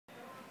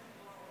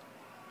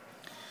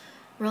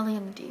Rolling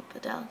in the Deep,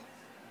 Adele.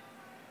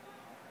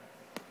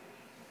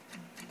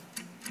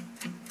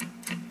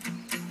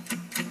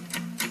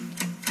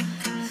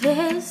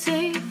 There's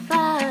a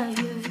fire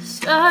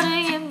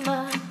starting in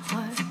my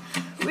heart,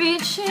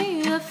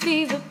 reaching a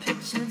fever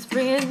pitch and it's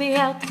bringing me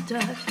out the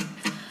dark.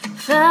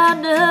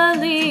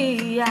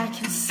 Finally, I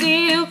can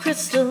see you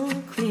crystal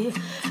clear.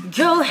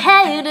 Go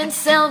ahead and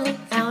sell me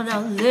out,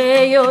 I'll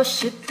lay your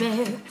ship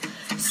bare.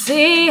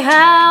 See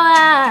how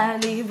I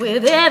leave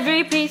with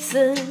every piece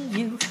of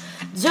you.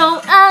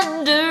 Don't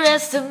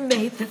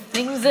underestimate the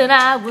things that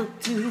I will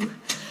do.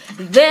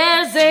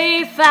 There's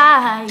a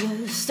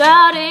fire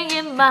starting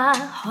in my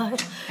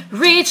heart,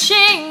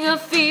 reaching a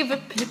fever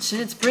pitch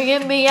and it's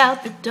bringing me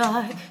out the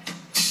dark.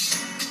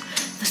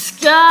 The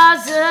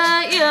scars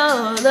of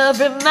your love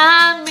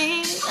remind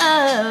me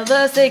of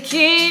us. They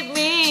keep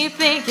me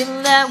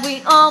thinking that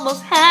we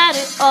almost had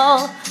it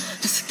all.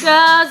 The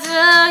scars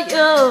of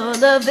your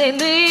love, they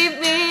leave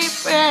me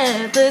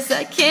breathless.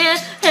 I can't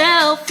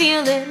help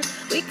feeling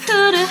we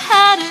could have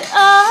had it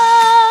all.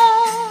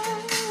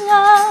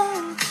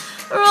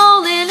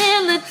 Rolling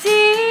in the deep,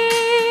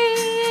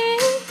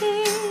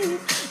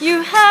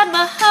 you had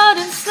my heart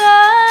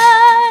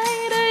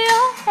inside of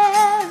your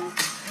hand,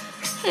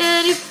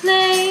 and you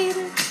played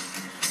it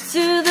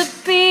to the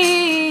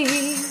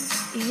beat.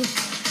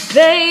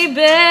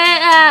 Baby,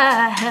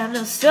 I have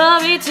no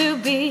story to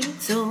be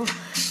told,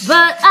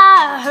 but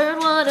I heard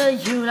one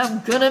of you and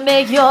I'm gonna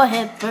make your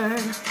head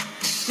burn.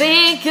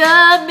 Think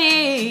of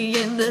me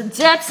in the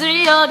depths of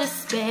your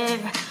despair.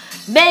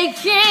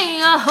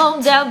 Making a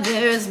home down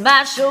there as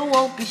my show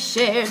won't be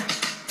shared.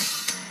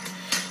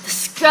 The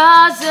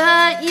scars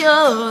of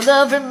your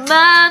love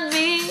remind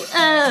me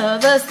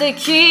of us. They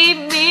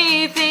keep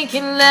me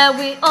thinking that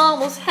we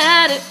almost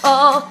had it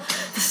all.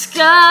 The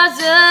scars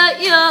of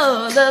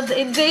your love,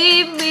 they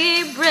leave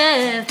me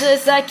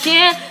breathless. I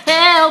can't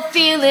help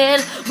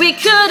feeling we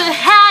could have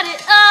had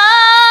it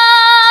all.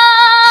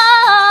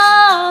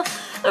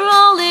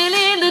 Rolling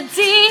in the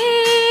deep,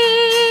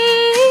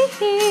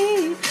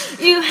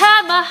 you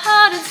had my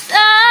heart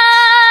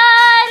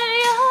inside of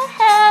your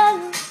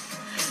hand,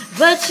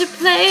 but you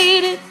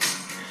played it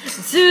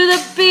to the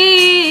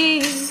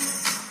beat.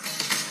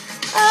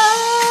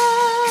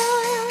 Oh,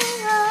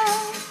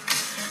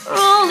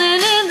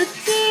 rolling in the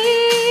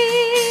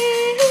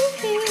deep,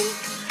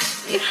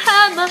 you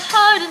had my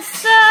heart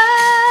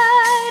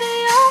inside of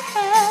your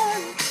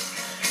hand,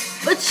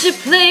 but you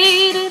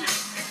played it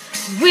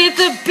with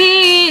a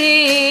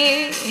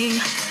beat.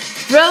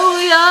 Throw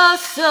your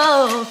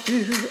soul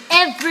through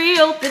every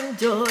open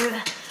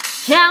door.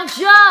 Count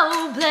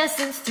your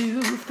blessings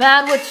to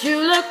find what you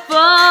look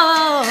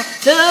for.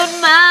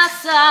 Turn my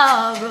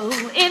sorrow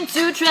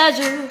into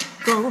treasure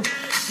gold.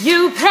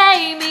 You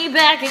pay me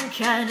back in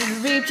kind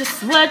and reap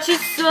just what you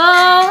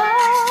sow.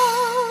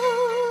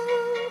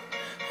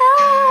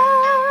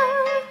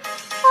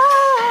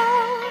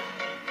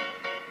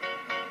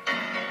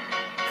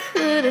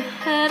 Could have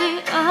had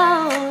it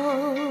all.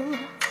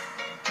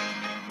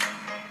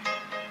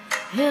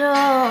 It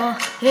all,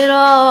 it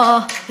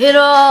all, it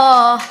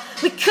all.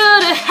 We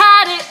could have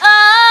had it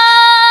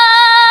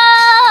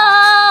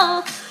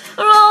all.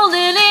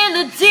 Rolling in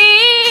the deep,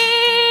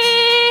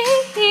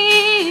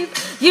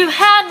 you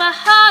had my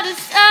heart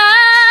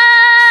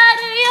inside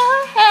of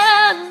your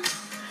hand,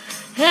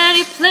 and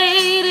you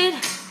played it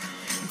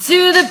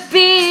to the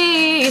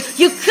beat.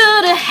 You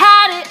could have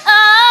had it